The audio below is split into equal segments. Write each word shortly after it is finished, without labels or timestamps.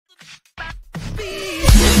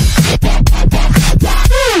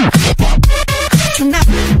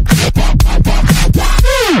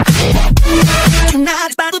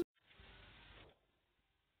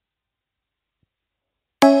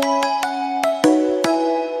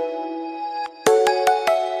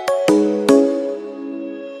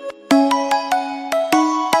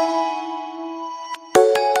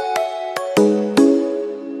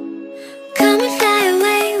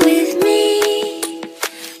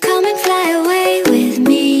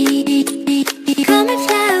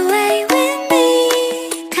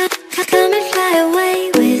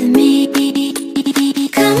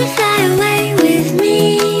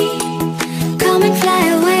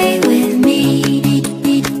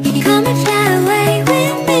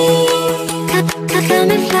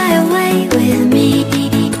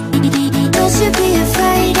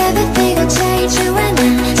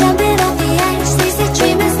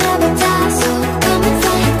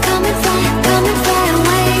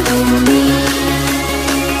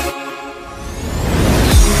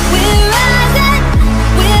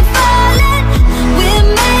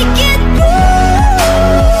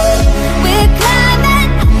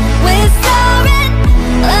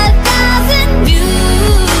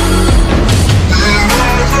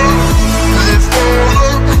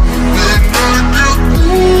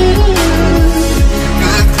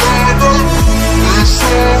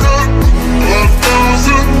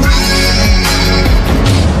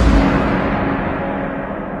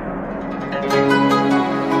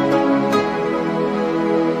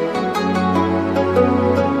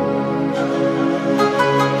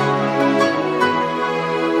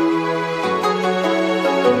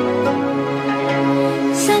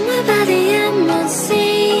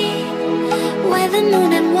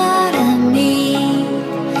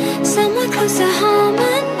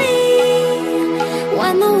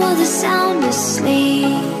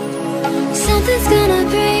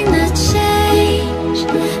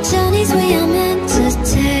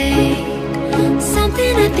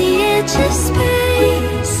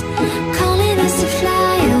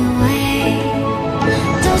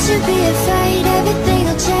should be afraid, everything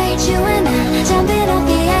will change. You and I, jumping off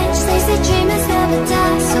the edge. They say dreamers never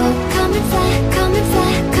die. So come and fly, come and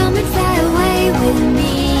fly, come and fly away with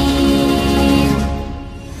me.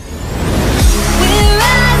 We're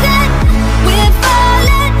rising, we're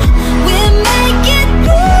falling, we're making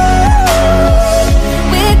moves.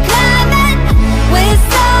 We're climbing, we're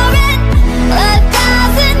soaring,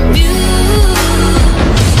 1,000 views.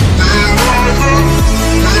 We're rising,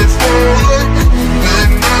 we're falling, we're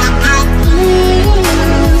making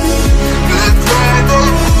moves. We're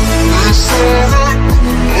climbing, we're soaring,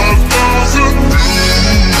 1,000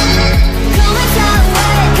 views. Come and fly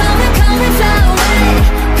away, come and fly away,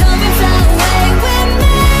 come and fly away with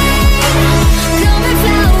me. Come and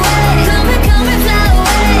fly away, come and fly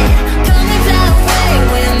away, come and fly away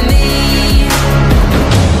with me.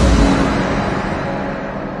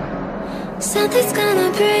 Something's gonna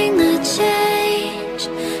bring the change,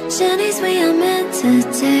 journeys we are meant to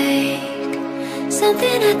take.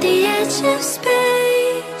 Something at the edge of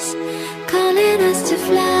space, calling us to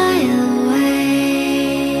fly away.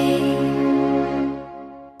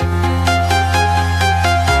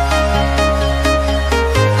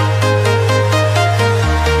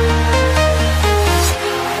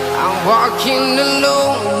 I'm walking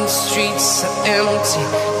alone, the streets are empty.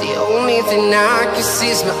 The only thing I can see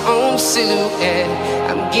is my own silhouette.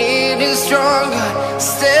 I'm getting stronger,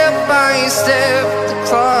 step by step. The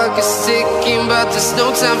clock is ticking, but there's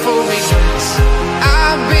no time for regrets.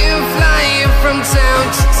 I've been flying from town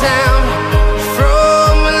to town,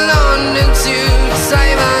 from London to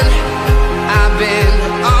Taiwan. I've been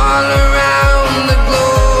all around the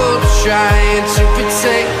globe, trying to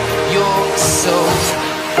protect your soul.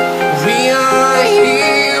 We are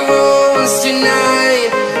heroes tonight.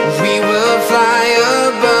 We will fly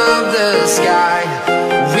above the sky.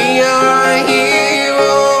 We are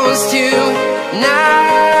heroes tonight.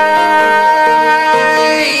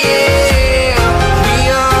 Yeah. We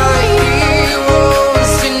are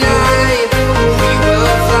heroes tonight. We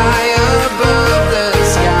will fly above the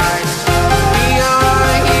sky. We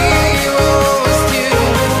are heroes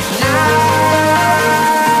tonight.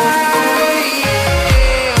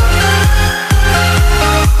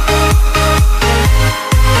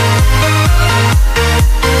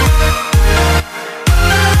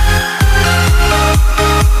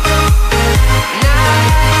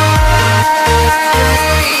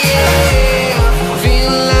 Yeah.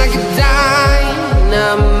 Feel like a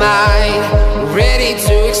dynamite, ready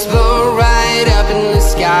to explode right up in the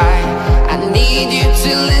sky. I need you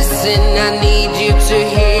to listen, I need you to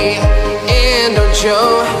hear, and don't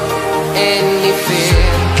show any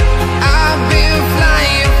fear. I've been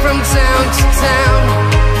flying from town to town,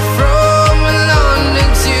 from London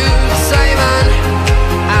to Taiwan.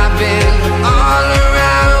 I've been all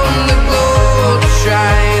around the globe,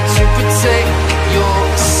 trying to protect your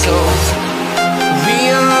soul. We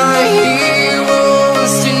are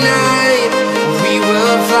heroes tonight. We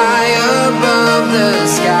will fly above the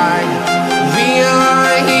sky. We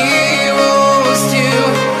are heroes tonight.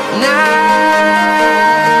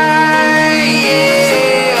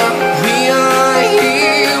 Yeah. We are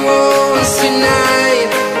heroes tonight.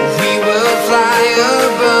 We will fly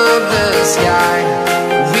above the sky.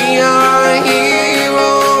 We are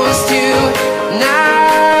heroes tonight.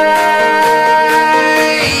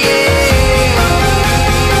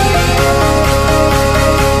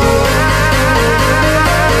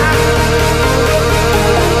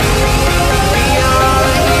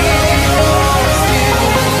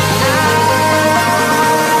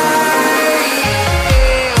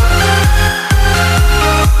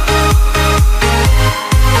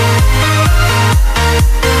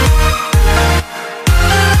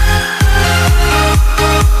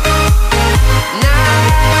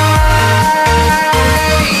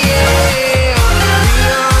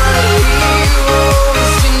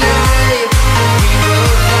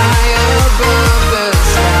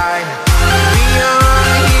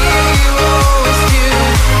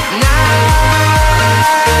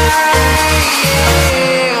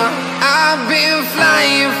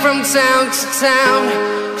 Town to town,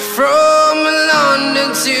 from London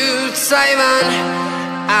to Taiwan.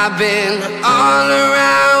 I've been all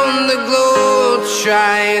around the globe,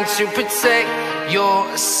 trying to protect your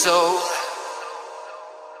soul.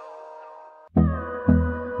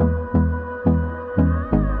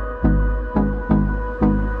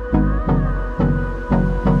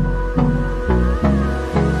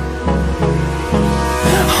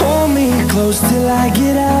 Hold me close till I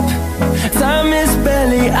get up. Time is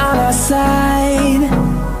barely on our side.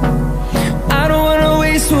 I don't wanna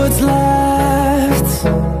waste what's left.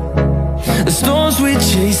 The storms we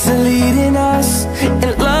chase are leading us,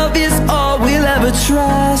 and love to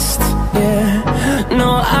trust, yeah. No,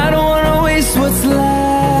 I don't wanna waste what's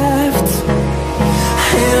left.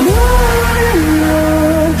 And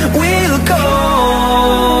on we'll go,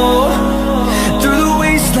 through the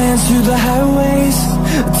wastelands, through the highways,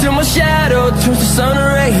 till my shadow turns to sun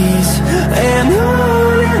rays. And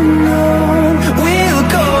on we'll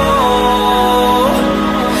go,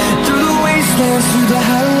 through the wastelands, through the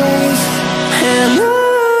highways, and on we'll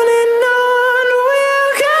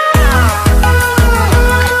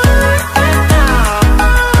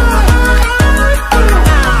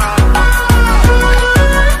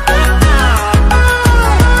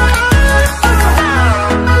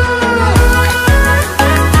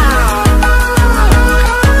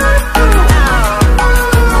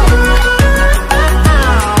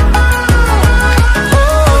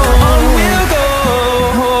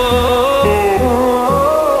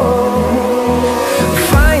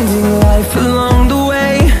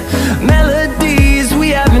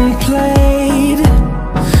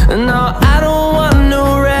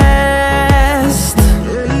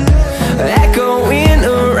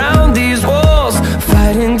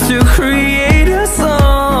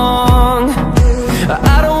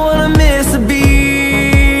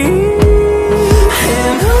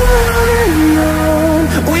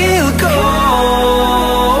go.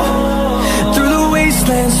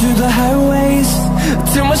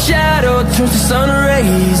 Turns to sun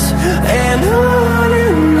rays, and on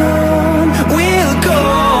we'll go,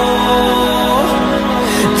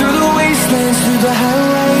 through the wastelands, through the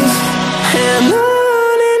highways, and on we'll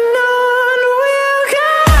go.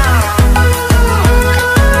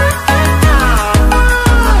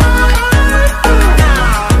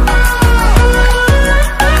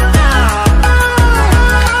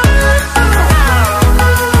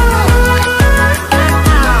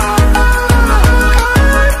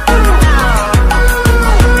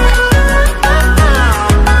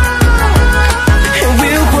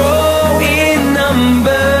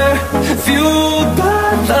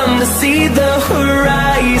 See the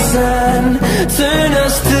horizon, turn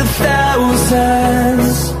us to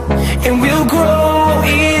thousands, and we'll grow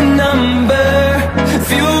in number,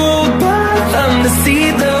 fueled by them to see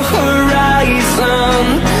the horizon,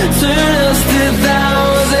 turn us to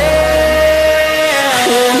thousands,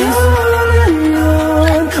 and on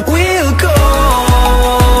we'll go,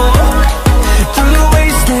 through the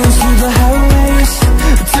wastelands, through the highways,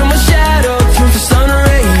 till my shadow turns to sun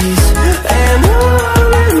rays, and on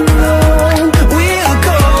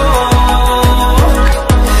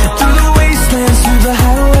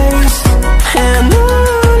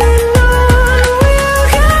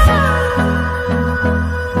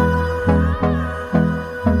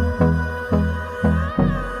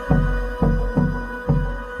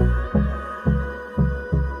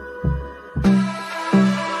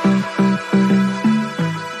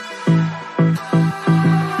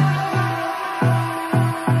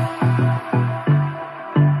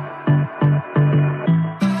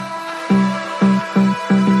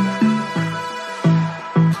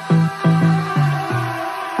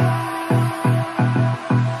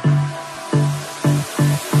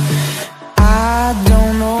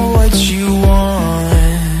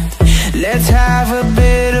let's have a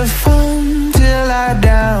bit of fun till I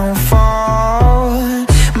downfall.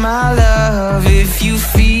 My love, if you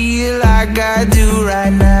feel like I do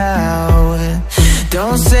right now,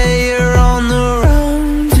 don't say you're on the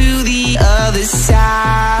run to the other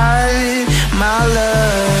side, my love.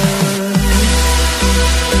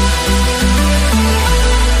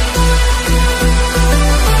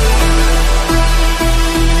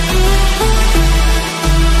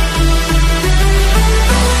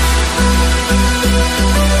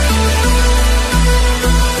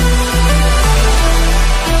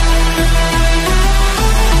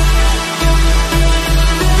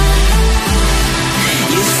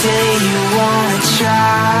 Say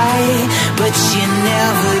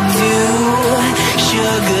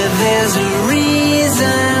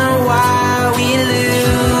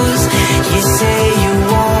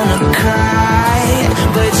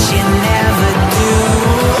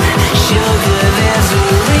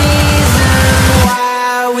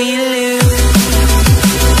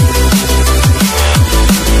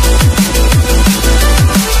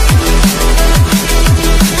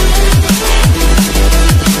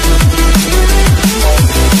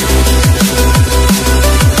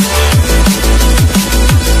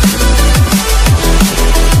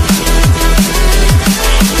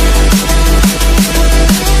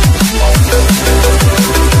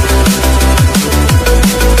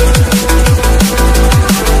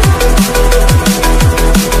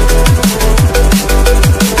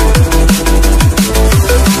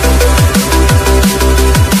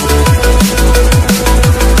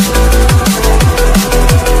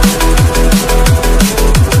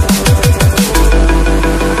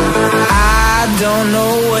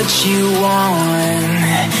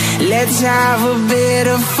bit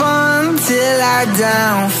of fun till our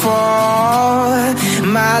downfall.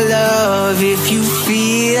 My love, if you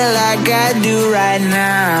feel like I do right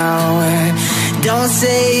now, don't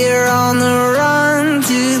say you're on the run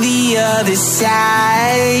to the other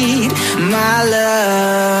side. My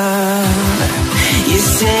love, you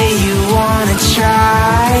say you wanna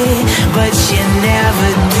try, but you never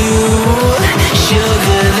do.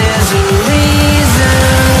 Sugar, there's a reason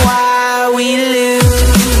why we live